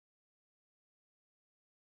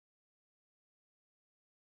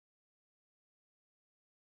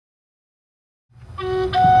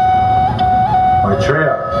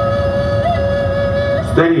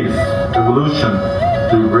steadies evolution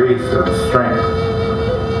through grace and strength.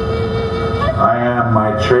 I am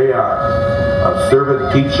Maitreya, a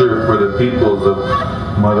servant teacher for the peoples of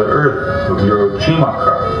Mother Earth, of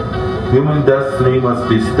Eurochimaka. Human destiny must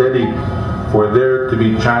be steady for there to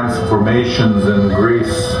be transformations in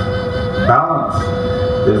grace. Balance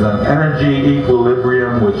is an energy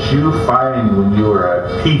equilibrium which you find when you are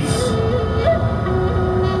at peace.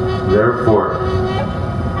 Therefore,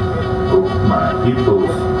 O my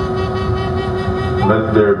peoples,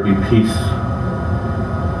 let there be peace.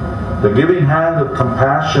 The giving hand of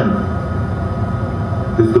compassion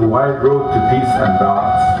is the wide road to peace and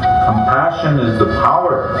balance. Compassion is the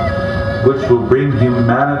power which will bring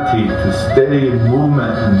humanity to steady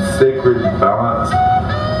movement and sacred balance.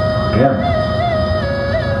 Again,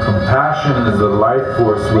 compassion is the life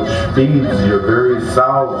force which feeds your very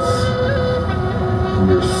selves.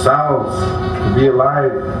 Your selves to be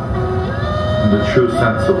alive in the true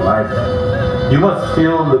sense of life. You must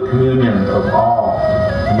feel the communion of all.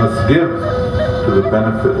 You must give to the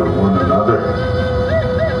benefit of one another.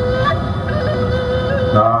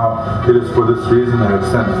 Now, it is for this reason I have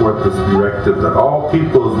sent forth this directive that all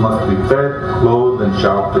peoples must be fed, clothed, and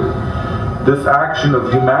sheltered. This action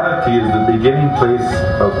of humanity is the beginning place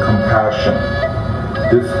of compassion.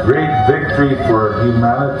 This great victory for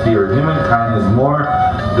humanity or humankind is more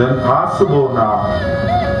than possible now.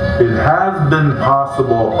 It has been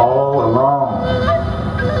possible all along.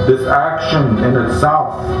 This action in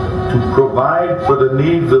itself, to provide for the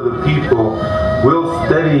needs of the people, will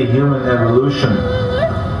steady human evolution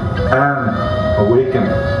and awaken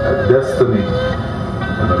a destiny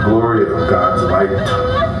and the glory of God's light.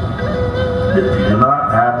 If you do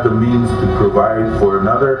not have the means to provide for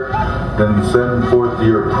another, then send forth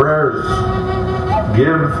your prayers.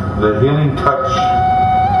 Give the healing touch.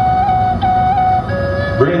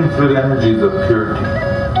 Bring through the energies of purity.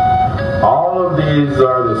 All of these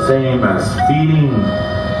are the same as feeding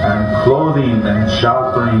and clothing and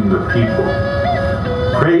sheltering the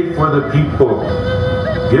people. Pray for the people.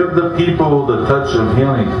 Give the people the touch of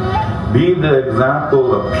healing. Be the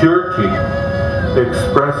example of purity.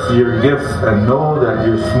 Express your gifts and know that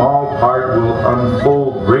your small part will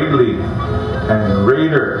unfold greatly and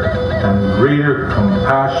greater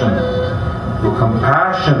compassion. For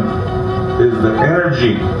compassion is the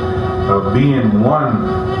energy of being one,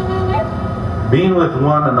 being with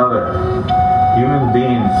one another. Human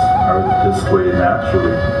beings are this way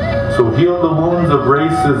naturally. So heal the wounds of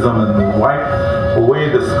racism and wipe away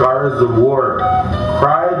the scars of war.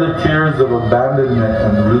 Cry the tears of abandonment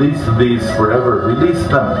and release these forever. Release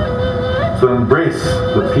them. So embrace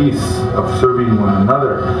the peace of serving one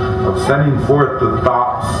another, of sending forth the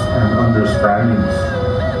thoughts and understandings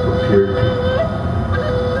of purity.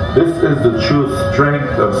 This is the true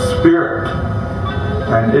strength of spirit,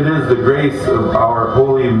 and it is the grace of our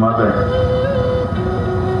Holy Mother.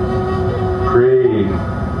 Pray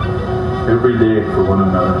every day for one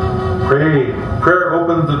another. Pray. Prayer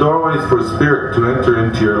opens the doorways for spirit to enter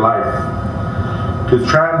into your life, to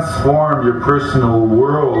transform your personal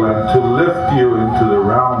world and to lift you into the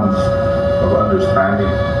realms of understanding.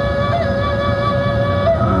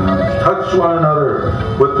 Touch one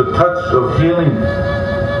another with the touch of healing.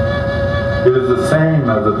 It is the same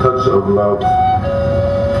as the touch of love.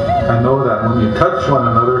 I know that when you touch one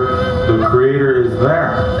another, the Creator is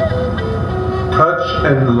there. Touch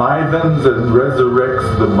enlivens and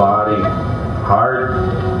resurrects the body, heart,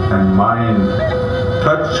 and mind.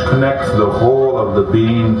 Touch connects the whole of the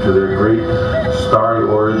being to their great starry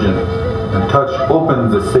origin. And touch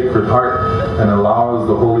opens the sacred heart and allows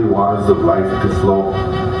the holy waters of life to flow.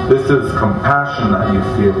 This is compassion that you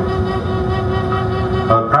feel.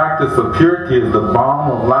 The practice of purity is the balm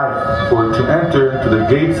of life. For to enter into the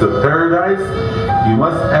gates of paradise, you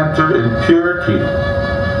must enter in purity.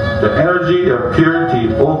 The energy of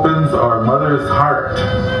purity opens our mother's heart,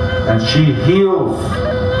 and she heals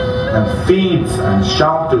and feeds and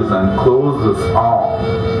shelters and clothes us all.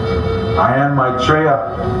 I am Maitreya.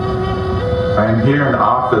 I am here in the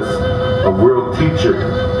office of World Teacher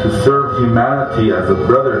to serve humanity as a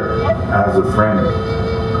brother, as a friend.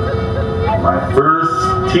 My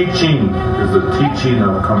first teaching is the teaching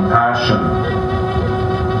of compassion.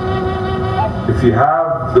 If you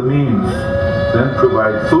have the means, then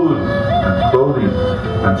provide food and clothing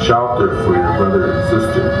and shelter for your brother and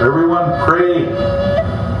sister. Everyone pray,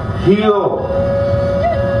 heal,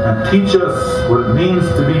 and teach us what it means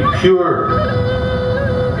to be pure.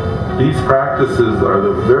 These practices are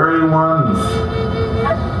the very ones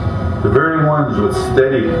which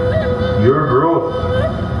steady your growth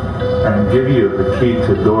and give you the key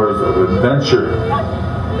to doors of adventure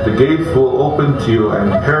The gates will open to you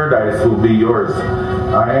and paradise will be yours.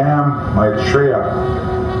 I am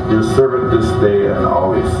Maitreya, your servant this day and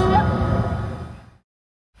always.